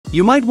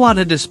You might want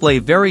to display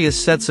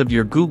various sets of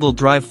your Google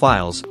Drive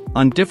files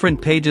on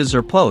different pages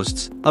or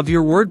posts of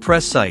your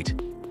WordPress site.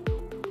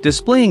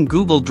 Displaying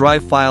Google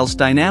Drive files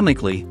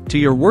dynamically to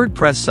your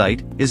WordPress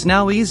site is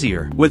now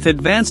easier with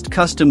Advanced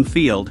Custom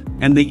Field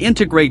and the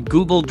Integrate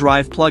Google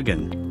Drive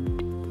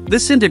plugin.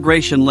 This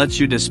integration lets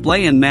you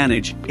display and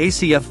manage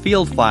ACF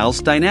Field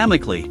Files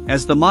dynamically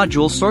as the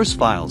module source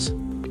files.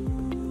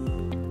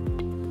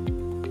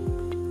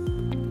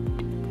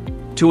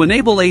 To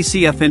enable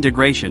ACF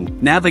integration,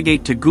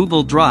 navigate to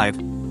Google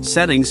Drive,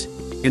 Settings,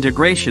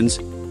 Integrations,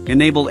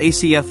 Enable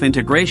ACF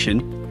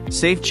Integration,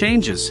 Save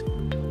Changes.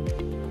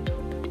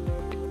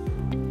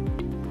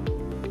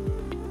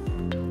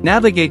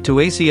 Navigate to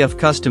ACF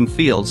Custom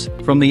Fields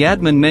from the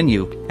Admin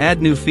menu,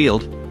 Add New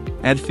Field,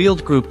 Add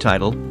Field Group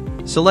Title,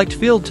 select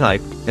Field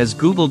Type as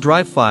Google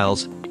Drive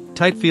Files,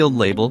 type Field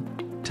Label,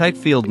 type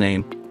Field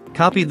Name,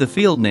 copy the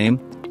field name,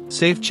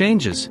 save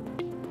changes.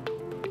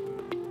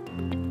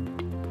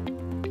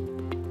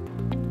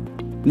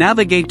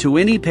 Navigate to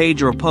any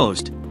page or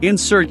post,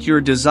 insert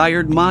your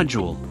desired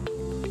module.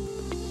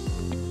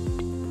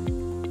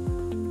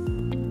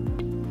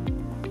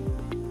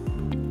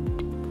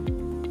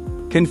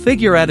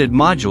 Configure added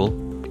module,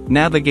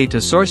 navigate to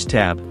Source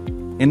tab,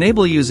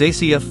 enable Use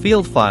ACF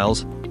Field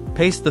Files,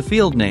 paste the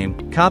field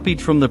name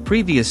copied from the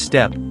previous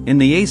step in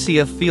the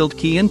ACF Field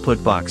Key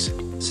input box,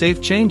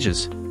 save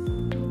changes.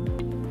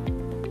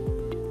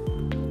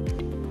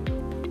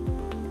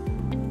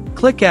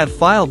 Click Add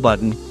File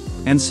button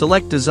and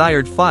select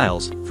desired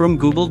files from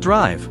Google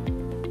Drive.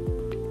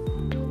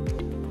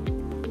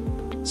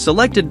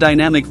 Selected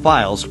dynamic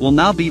files will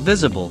now be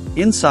visible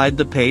inside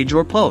the page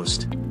or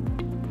post.